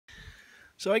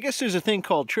So I guess there's a thing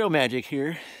called trail magic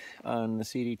here on the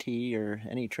CDT or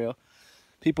any trail.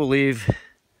 People leave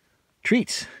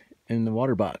treats in the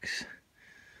water box.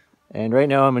 And right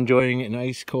now I'm enjoying an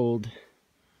ice cold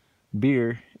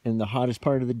beer in the hottest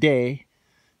part of the day.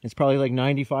 It's probably like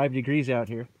 95 degrees out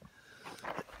here.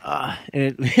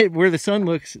 And where the sun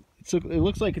looks, it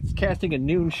looks like it's casting a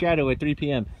noon shadow at 3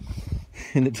 p.m.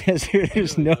 In the desert,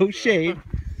 there's no shade.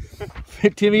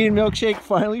 Timmy and Milkshake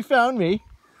finally found me.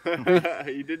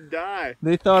 You didn't die.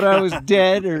 They thought I was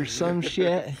dead or some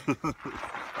shit.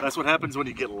 That's what happens when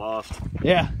you get lost.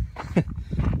 Yeah.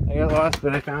 I got lost,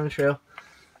 but I found the trail.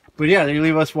 But yeah, they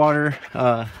leave us water.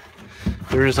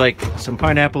 There's like some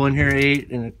pineapple in here I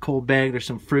ate in a cold bag. There's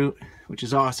some fruit, which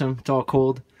is awesome. It's all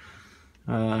cold.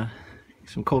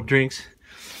 Some cold drinks.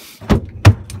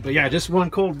 But yeah, just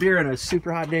one cold beer on a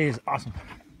super hot day is awesome.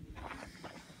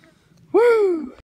 Woo!